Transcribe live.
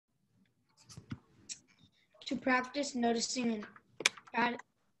To practice noticing and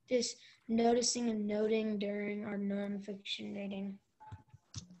noting during our nonfiction reading.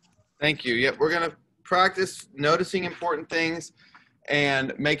 Thank you. Yep, we're going to practice noticing important things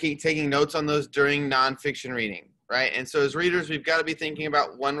and taking notes on those during nonfiction reading, right? And so as readers, we've got to be thinking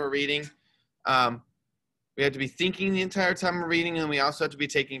about when we're reading. We have to be thinking the entire time we're reading, and we also have to be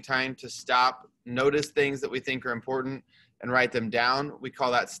taking time to stop, notice things that we think are important, and write them down. We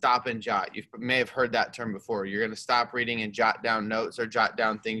call that stop and jot. You may have heard that term before. You're going to stop reading and jot down notes or jot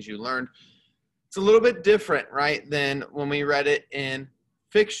down things you learned. It's a little bit different, right, than when we read it in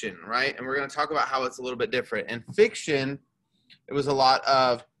fiction, right? And we're going to talk about how it's a little bit different. In fiction, it was a lot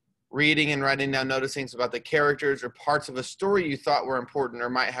of reading and writing down noticings about the characters or parts of a story you thought were important or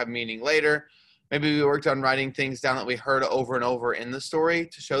might have meaning later. Maybe we worked on writing things down that we heard over and over in the story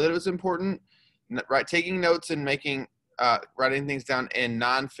to show that it was important. Right, taking notes and writing things down in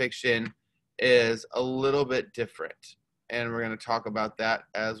nonfiction is a little bit different. And we're going to talk about that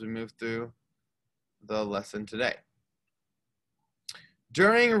as we move through the lesson today.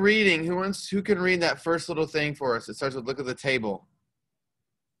 During reading, who can read that first little thing for us? It starts with look at the table.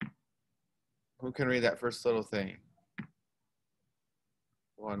 Who can read that first little thing?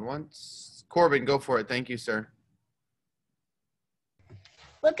 Once. Corbin, go for it. Thank you, sir.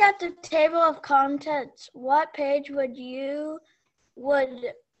 Look at the table of contents. What page would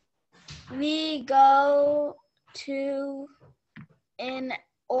we go to in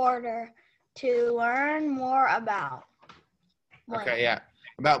order to learn more about blank? Okay, yeah.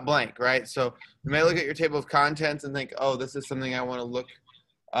 About blank, right? So you may look at your table of contents and think, oh, this is something I want to look,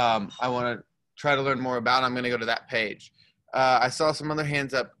 I want to try to learn more about. I'm going to go to that page. I saw some other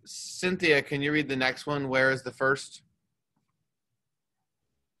hands up. Cynthia, can you read the next one? Where is the first?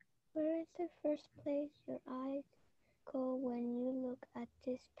 Where is the first place your eyes go when you look at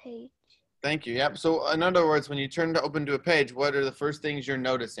this page? Thank you. Yep. So in other words, when you turn to open to a page, what are the first things you're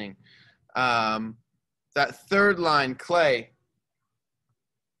noticing? That third line, Clay.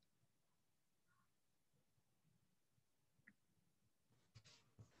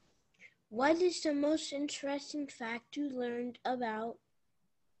 What is the most interesting fact you learned about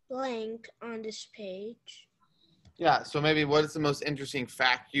blank on this page? Yeah, so maybe what is the most interesting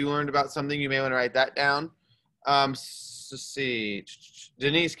fact you learned about something? You may want to write that down. Let's see.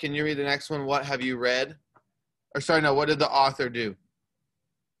 Denise, can you read the next one? What have you read? Or sorry, no, what did the author do?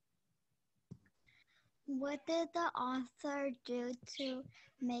 What did the author do to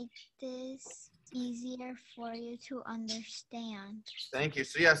make this easier for you to understand? Thank you.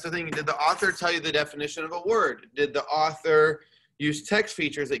 So yeah, so did the author tell you the definition of a word? Did the author use text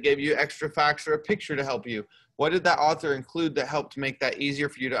features that gave you extra facts or a picture to help you? What did that author include that helped make that easier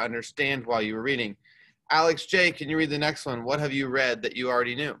for you to understand while you were reading? Alex J., can you read the next one? What have you read that you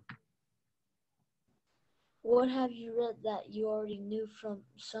already knew? What have you read that you already knew from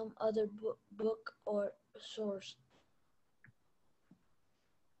some other book or source?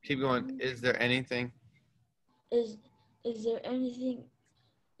 Keep going. Is there anything? Is there anything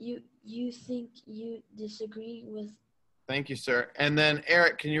you think you disagree with? Thank you, sir. And then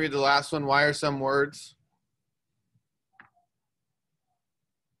Eric, can you read the last one? Why are some words?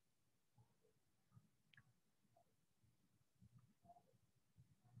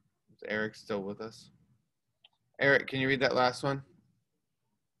 Is Eric still with us? Eric, can you read that last one?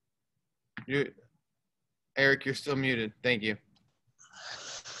 Eric, you're still muted. Thank you.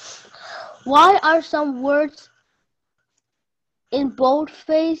 Why are some words in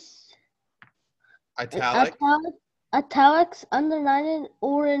boldface, italics, underlined,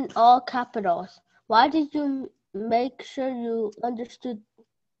 or in all capitals? Why did you make sure you understood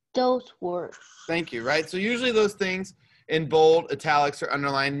those words? Thank you, right? So usually those things in bold, italics, or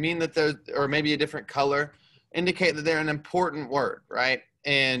underlined mean that there's, or maybe a different color, indicate that they're an important word, right?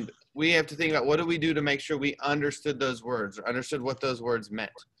 And we have to think about what do we do to make sure we understood those words or understood what those words meant.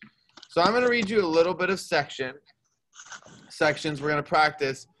 So I'm going to read you a little bit of sections we're going to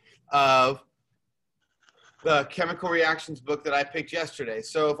practice of the chemical reactions book that I picked yesterday.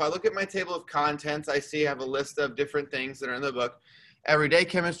 So if I look at my table of contents, I see I have a list of different things that are in the book. Everyday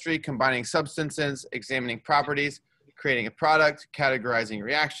chemistry, combining substances, examining properties, creating a product, categorizing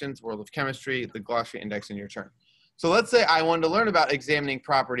reactions, world of chemistry, the glossary index, and your turn. So let's say I wanted to learn about examining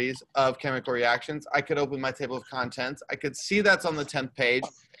properties of chemical reactions. I could open my table of contents. I could see that's on the 10th page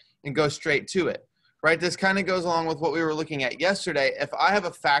and go straight to it, right? This kind of goes along with what we were looking at yesterday. If I have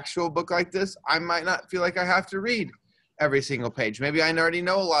a factual book like this, I might not feel like I have to read every single page. Maybe I already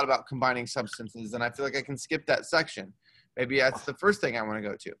know a lot about combining substances and I feel like I can skip that section. Maybe that's the first thing I want to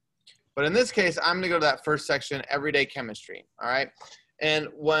go to. But in this case, I'm going to go to that first section, everyday chemistry, all right? And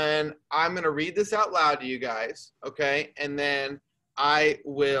when I'm going to read this out loud to you guys, okay, and then I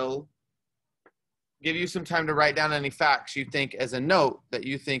will give you some time to write down any facts you think as a note that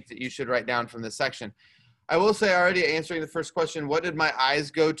you think that you should write down from this section. I will say, already answering the first question, what did my eyes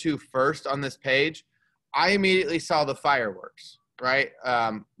go to first on this page? I immediately saw the fireworks, right?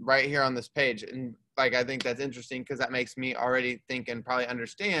 Right here on this page. And like, I think that's interesting because that makes me already think and probably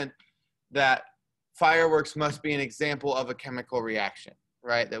understand that fireworks must be an example of a chemical reaction,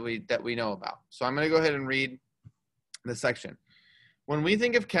 right? That we know about. So I'm going to go ahead and read the section. When we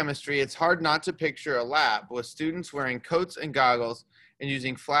think of chemistry, it's hard not to picture a lab with students wearing coats and goggles and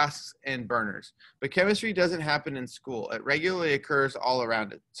using flasks and burners. But chemistry doesn't happen in school. It regularly occurs all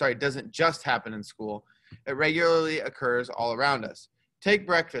around it. Sorry, it doesn't just happen in school. It regularly occurs all around us. Take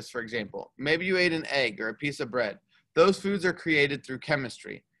breakfast, for example. Maybe you ate an egg or a piece of bread. Those foods are created through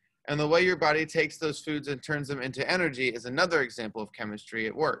chemistry. And the way your body takes those foods and turns them into energy is another example of chemistry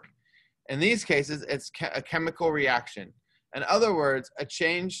at work. In these cases, it's a chemical reaction. In other words, a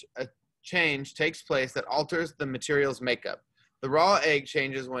change takes place that alters the material's makeup. The raw egg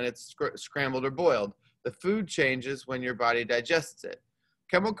changes when it's scrambled or boiled. The food changes when your body digests it.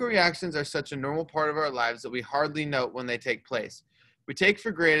 Chemical reactions are such a normal part of our lives that we hardly note when they take place. We take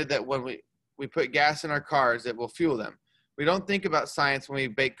for granted that when we put gas in our cars, it will fuel them. We don't think about science when we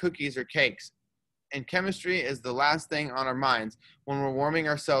bake cookies or cakes. And chemistry is the last thing on our minds when we're warming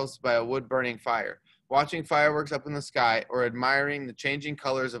ourselves by a wood-burning fire, watching fireworks up in the sky, or admiring the changing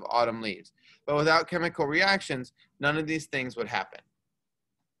colors of autumn leaves. But without chemical reactions, none of these things would happen.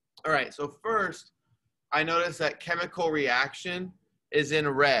 All right, so first, I noticed that chemical reaction is in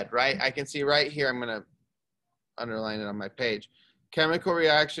red, right? I can see right here, I'm going to underline it on my page. Chemical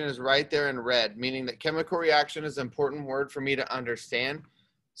reaction is right there in red, meaning that chemical reaction is an important word for me to understand.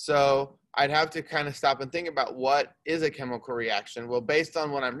 So I'd have to kind of stop and think about what is a chemical reaction. Well, based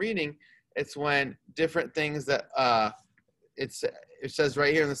on what I'm reading, it's when different things that it says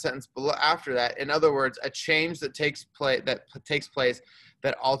right here in the sentence below after that. In other words, a change that takes place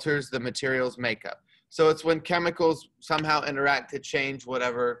that alters the material's makeup. So it's when chemicals somehow interact to change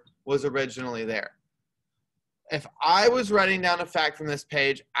whatever was originally there. If I was writing down a fact from this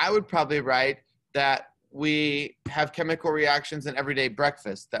page, I would probably write that we have chemical reactions in everyday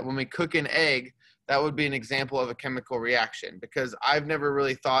breakfast, that when we cook an egg, that would be an example of a chemical reaction, because I've never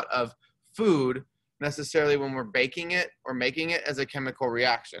really thought of food necessarily when we're baking it or making it as a chemical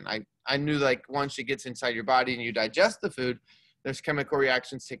reaction. I knew like once it gets inside your body and you digest the food, there's chemical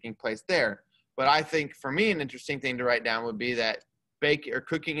reactions taking place there. But I think for me, an interesting thing to write down would be that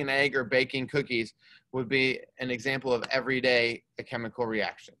cooking an egg or baking cookies would be an example of everyday a chemical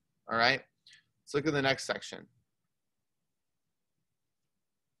reaction. All right, let's look at the next section.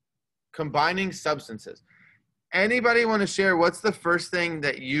 Combining substances. Anybody want to share what's the first thing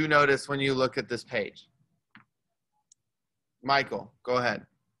that you notice when you look at this page? Michael, go ahead.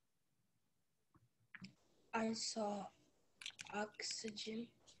 I saw oxygen.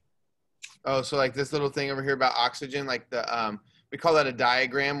 Oh, so like this little thing over here about oxygen, like the we call that a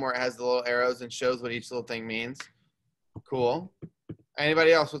diagram where it has the little arrows and shows what each little thing means. Cool.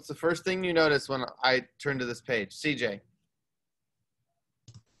 Anybody else? What's the first thing you notice when I turn to this page? CJ.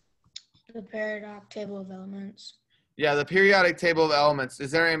 The periodic table of elements. Yeah, the periodic table of elements.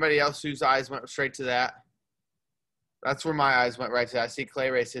 Is there anybody else whose eyes went straight to that? That's where my eyes went right to. I see Clay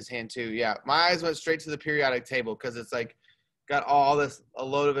raise his hand too. Yeah, my eyes went straight to the periodic table because it's like got all this, a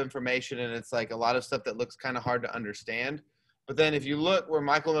load of information, and it's like a lot of stuff that looks kind of hard to understand. But then if you look where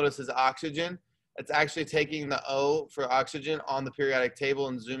Michael notices oxygen, it's actually taking the O for oxygen on the periodic table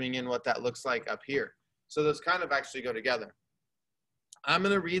and zooming in what that looks like up here. So those kind of actually go together. I'm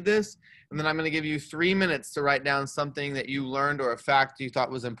going to read this, and then I'm going to give you 3 minutes to write down something that you learned or a fact you thought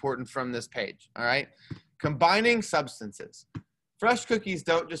was important from this page. All right? Combining substances. Fresh cookies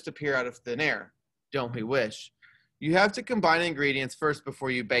don't just appear out of thin air. Don't we wish? You have to combine ingredients first before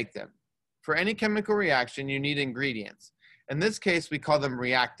you bake them. For any chemical reaction, you need ingredients. In this case, we call them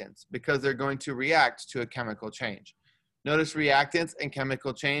reactants because they're going to react to a chemical change. Notice reactants and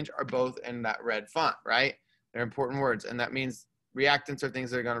chemical change are both in that red font, right? They're important words, and that means reactants are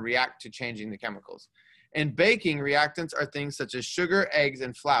things that are going to react to changing the chemicals. In baking, reactants are things such as sugar, eggs,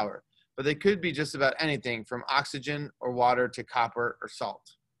 and flour, but they could be just about anything from oxygen or water to copper or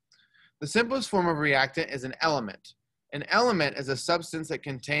salt. The simplest form of reactant is an element. An element is a substance that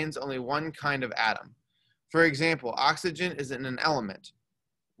contains only one kind of atom. For example, oxygen isn't an element.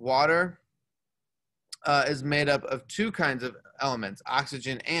 Water is made up of two kinds of elements,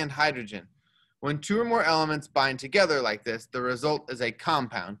 oxygen and hydrogen. When two or more elements bind together like this, the result is a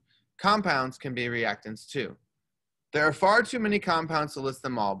compound. Compounds can be reactants too. There are far too many compounds to list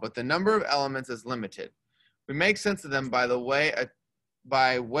them all, but the number of elements is limited. We make sense of them by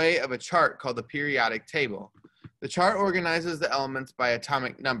way of a chart called the periodic table. The chart organizes the elements by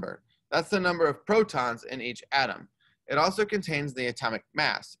atomic number. That's the number of protons in each atom. It also contains the atomic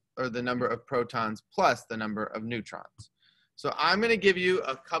mass, or the number of protons plus the number of neutrons. So I'm going to give you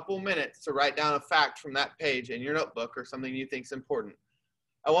a couple minutes to write down a fact from that page in your notebook or something you think is important.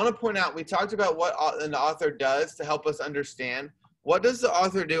 I want to point out, we talked about what an author does to help us understand. What does the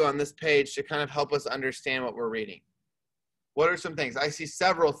author do on this page to kind of help us understand what we're reading? What are some things? I see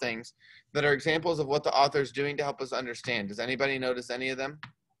several things that are examples of what the author is doing to help us understand. Does anybody notice any of them?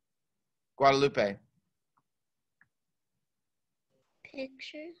 Guadalupe.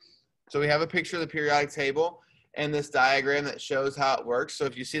 Pictures. So we have a picture of the periodic table and this diagram that shows how it works. So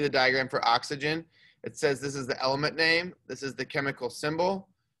if you see the diagram for oxygen, it says this is the element name, this is the chemical symbol,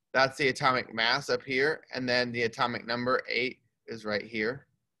 that's the atomic mass up here, and then the atomic number 8 is right here.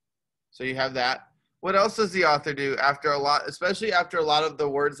 So you have that. What else does the author do after a lot, especially after a lot of the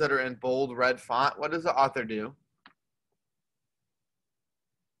words that are in bold red font? What does the author do?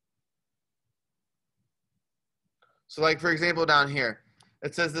 So like, for example, down here,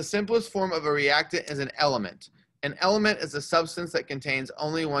 it says the simplest form of a reactant is an element. An element is a substance that contains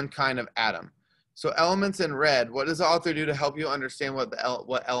only one kind of atom. So elements in red, what does the author do to help you understand what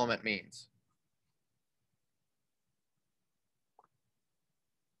what element means?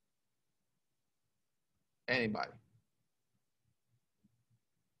 Anybody?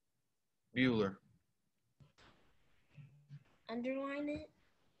 Bueller. Underline it.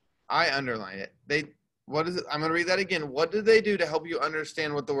 I underline it. What is it? I'm going to read that again. What do they do to help you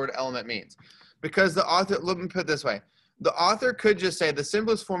understand what the word element means? Because the author, let me put it this way. The author could just say the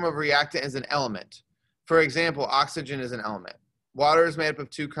simplest form of reactant is an element. For example, oxygen is an element. Water is made up of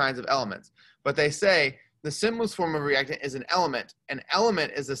two kinds of elements. But they say the simplest form of reactant is an element. An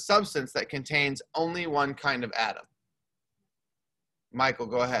element is a substance that contains only one kind of atom. Michael,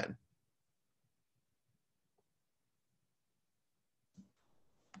 go ahead.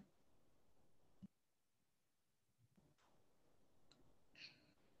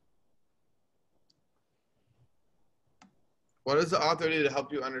 What does the author do to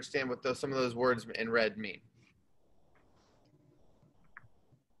help you understand what some of those words in red mean?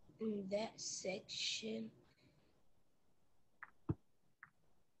 In that section,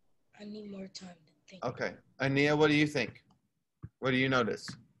 I need more time to think. Okay. Ania, what do you think? What do you notice?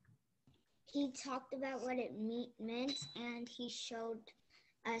 He talked about what it meant, and he showed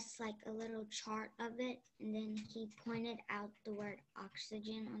us like a little chart of it, and then he pointed out the word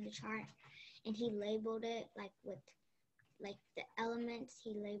oxygen on the chart, and he labeled it like with like the elements.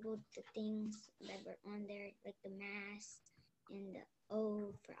 He labeled the things that were on there, like the mass and the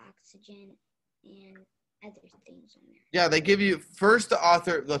O for oxygen and other things on there. Yeah, they give you first the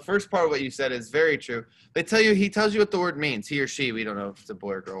author. The first part of what you said is very true. He tells you what the word means. He or she, we don't know if it's a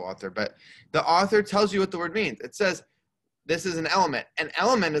boy or girl author, but the author tells you what the word means. It says this is an element. An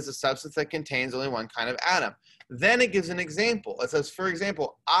element is a substance that contains only one kind of atom. Then it gives an example. It says, for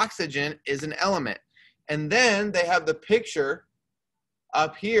example, oxygen is an element. And then they have the picture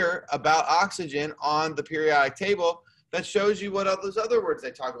up here about oxygen on the periodic table that shows you what all those other words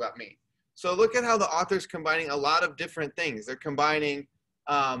they talk about mean. So look at how the author's combining a lot of different things. They're combining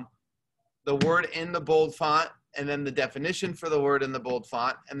the word in the bold font, and then the definition for the word in the bold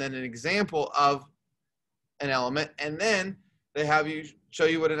font, and then an example of an element, and then they have you show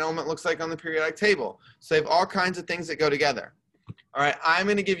you what an element looks like on the periodic table. So they have all kinds of things that go together. All right, I'm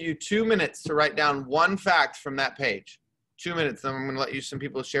going to give you 2 minutes to write down one fact from that page. 2 minutes, then I'm going to let you some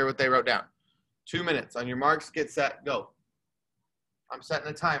people share what they wrote down. 2 minutes. On your marks, get set, go. I'm setting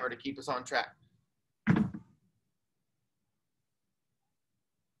a timer to keep us on track.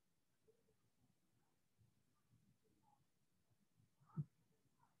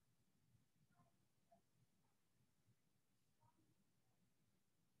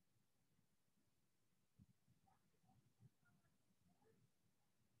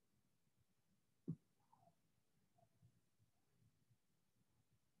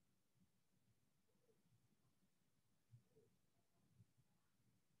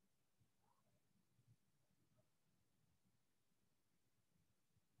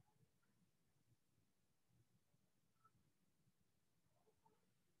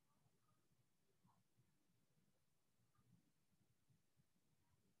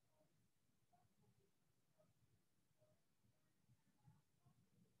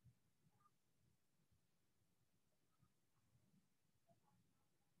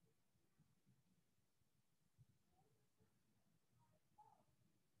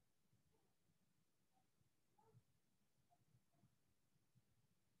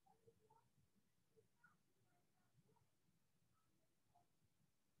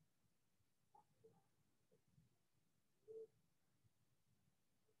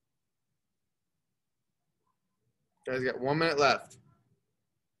 Guys, got 1 minute left.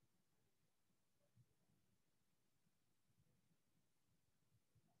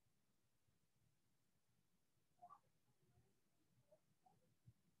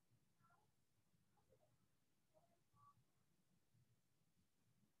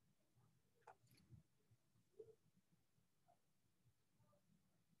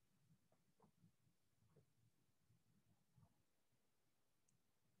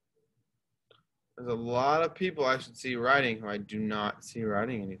 There's a lot of people I should see writing who I do not see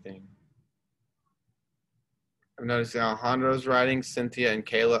writing anything. I'm noticing Alejandro's writing, Cynthia and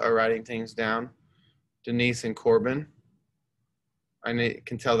Kayla are writing things down, Denise and Corbin. I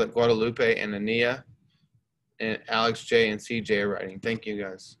can tell that Guadalupe and Ania and Alex J and CJ are writing. Thank you,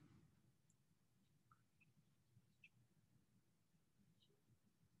 guys.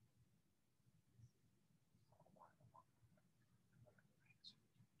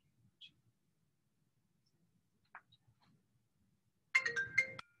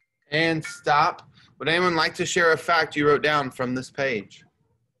 And stop. Would anyone like to share a fact you wrote down from this page?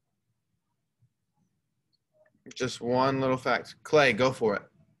 Just one little fact. Clay, go for it.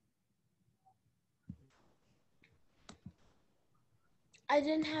 I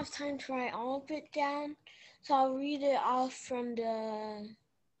didn't have time to write all of it down, so I'll read it off from the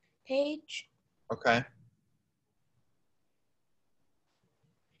page. Okay.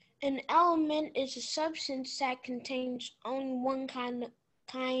 An element is a substance that contains only one kind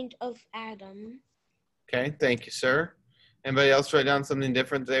of atom. Okay, thank you, sir. Anybody else write down something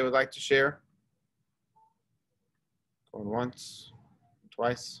different they would like to share? Going once,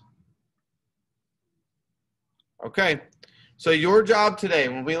 twice. Okay, so your job today,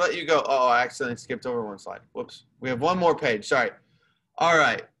 when we let you go, oh, I accidentally skipped over one slide. Whoops, we have one more page, sorry. All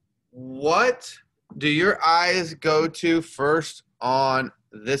right, what do your eyes go to first on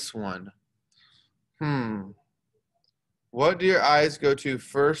this one? What do your eyes go to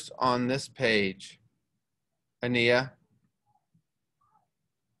first on this page? Ania?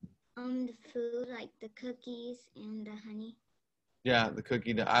 The food, like the cookies and the honey. Yeah, the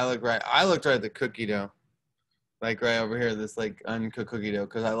cookie dough. I looked right at the cookie dough. Like right over here, this like uncooked cookie dough,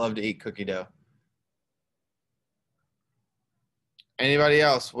 because I love to eat cookie dough. Anybody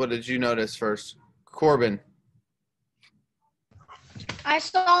else? What did you notice first? Corbin. I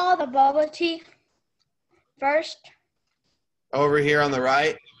saw the bubble tea first. Over here on the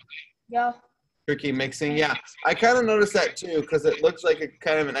right, Yeah. cookie mixing. Yeah, I kind of noticed that too, because it looks like a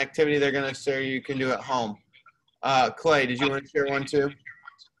kind of an activity they're going to show you can do at home. Clay, did you want to share one too?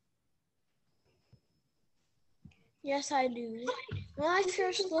 Yes, I do. When I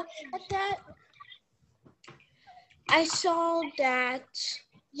first looked at that, I saw that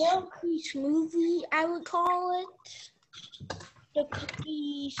cookie smoothie, I would call it. The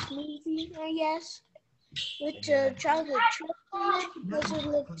cookie smoothie, I guess, with the chocolate chip in it because it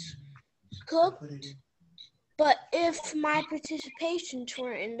looked cooked. But if my participations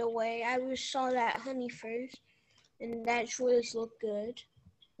weren't in the way, I would saw that honey first, and that's what it looked good.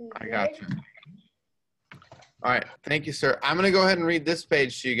 I got you. All right, thank you, sir. I'm going to go ahead and read this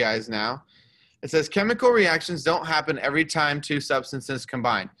page to you guys now. It says chemical reactions don't happen every time two substances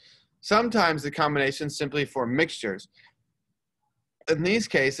combine. Sometimes the combinations simply form mixtures. In these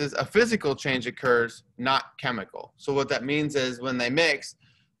cases, a physical change occurs, not chemical. So what that means is when they mix,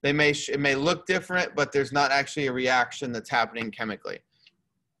 it may look different, but there's not actually a reaction that's happening chemically.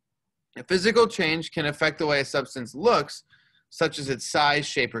 A physical change can affect the way a substance looks, such as its size,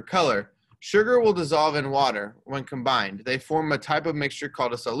 shape, or color. Sugar will dissolve in water when combined. They form a type of mixture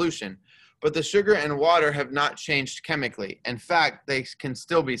called a solution, but the sugar and water have not changed chemically. In fact, they can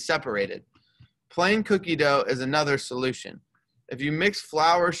still be separated. Plain cookie dough is another solution. If you mix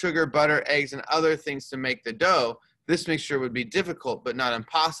flour, sugar, butter, eggs, and other things to make the dough, this mixture would be difficult but not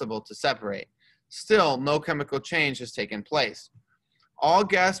impossible to separate. Still, no chemical change has taken place. All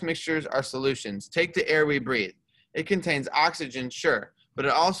gas mixtures are solutions. Take the air we breathe. It contains oxygen, sure, but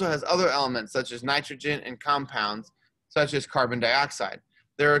it also has other elements such as nitrogen and compounds such as carbon dioxide.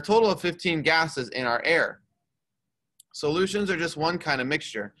 There are a total of 15 gases in our air. Solutions are just one kind of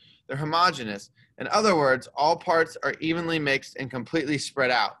mixture. They're homogeneous. In other words, all parts are evenly mixed and completely spread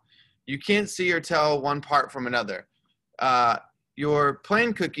out. You can't see or tell one part from another. Your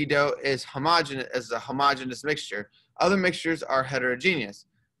plain cookie dough is homogeneous as a homogeneous mixture. Other mixtures are heterogeneous.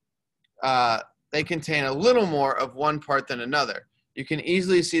 They contain a little more of one part than another. You can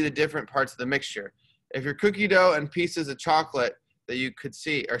easily see the different parts of the mixture. If your cookie dough and pieces of chocolate that you could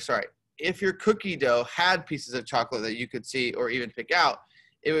see, if your cookie dough had pieces of chocolate that you could see or even pick out,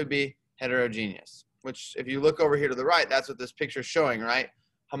 it would be heterogeneous, which if you look over here to the right, that's what this picture is showing, right?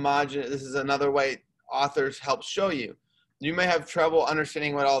 Homogeneous. This is another way. authors help show you. You may have trouble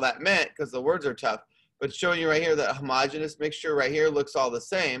understanding what all that meant because the words are tough, but showing you right here that a homogeneous mixture right here looks all the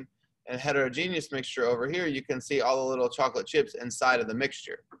same, and heterogeneous mixture over here, you can see all the little chocolate chips inside of the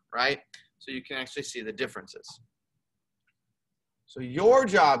mixture, right? So you can actually see the differences. So your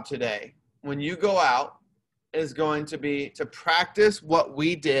job today, when you go out, is going to be to practice what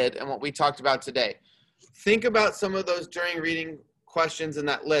we did and what we talked about today. Think about some of those during reading questions in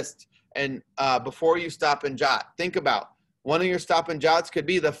that list, and before you stop and jot, think about one of your stop and jots could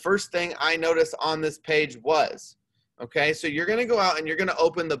be the first thing I noticed on this page was. Okay, so you're going to go out and you're going to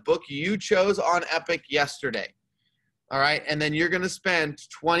open the book you chose on Epic yesterday. All right, and then you're going to spend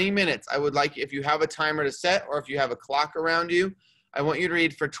 20 minutes. I would like, if you have a timer to set or if you have a clock around you, I want you to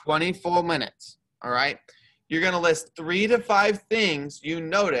read for 20 full minutes. All right, you're going to list 3 to 5 things you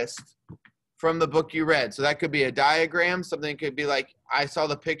noticed from the book you read. So that could be a diagram. Something could be like, I saw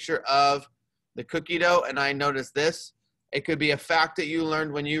the picture of the cookie dough and I noticed this. It could be a fact that you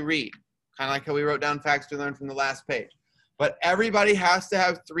learned when you read, kind of like how we wrote down facts we learned from the last page. But everybody has to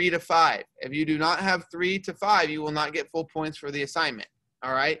have 3 to 5. If you do not have 3 to 5, you will not get full points for the assignment.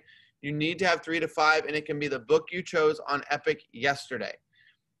 All right? You need to have 3 to 5, and it can be the book you chose on Epic yesterday.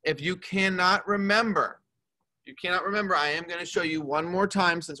 If you cannot remember, I am going to show you one more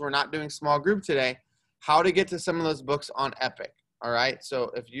time, since we're not doing small group today, how to get to some of those books on Epic. All right?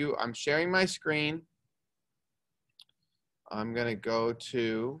 So I'm sharing my screen. I'm going to go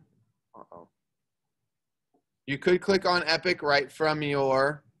to, you could click on Epic right from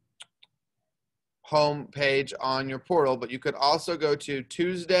your home page on your portal, but you could also go to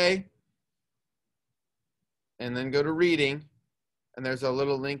Tuesday and then go to reading. And there's a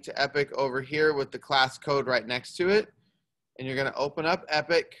little link to Epic over here with the class code right next to it. And you're going to open up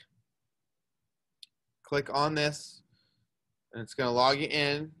Epic, click on this, and it's going to log you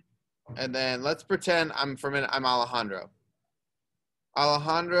in. And then let's pretend I'm Alejandro.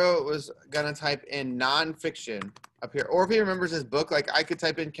 Alejandro was going to type in nonfiction up here. Or if he remembers his book, like I could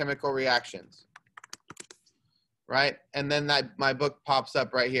type in chemical reactions, right? And then my book pops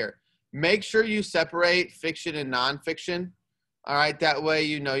up right here. Make sure you separate fiction and nonfiction. All right, that way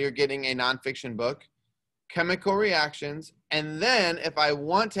you know you're getting a nonfiction book. Chemical reactions. And then if I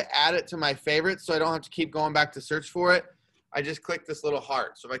want to add it to my favorites so I don't have to keep going back to search for it, I just click this little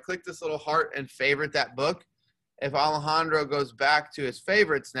heart. So if I click this little heart and favorite that book, if Alejandro goes back to his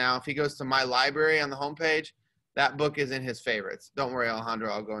favorites now, if he goes to my library on the homepage, that book is in his favorites. Don't worry,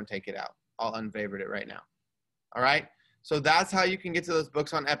 Alejandro, I'll go and take it out. I'll unfavorite it right now. All right? So that's how you can get to those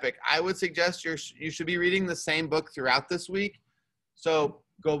books on Epic. I would suggest you should be reading the same book throughout this week. So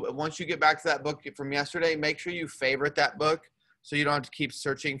once you get back to that book from yesterday, make sure you favorite that book so you don't have to keep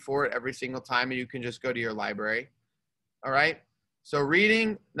searching for it every single time and you can just go to your library. All right? So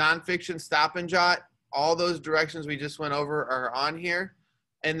reading, nonfiction, stop and jot, all those directions we just went over are on here.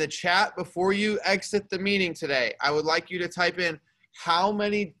 In the chat, before you exit the meeting today, I would like you to type in how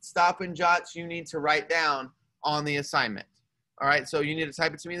many stop and jots you need to write down on the assignment. All right, so you need to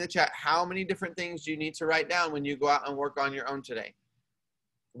type it to me in the chat. How many different things do you need to write down when you go out and work on your own today?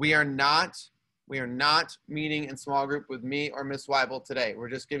 We are not meeting in small group with me or Miss Weibel today. We're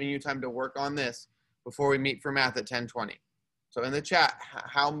just giving you time to work on this before we meet for math at 10:20. So in the chat,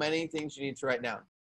 how many things you need to write down?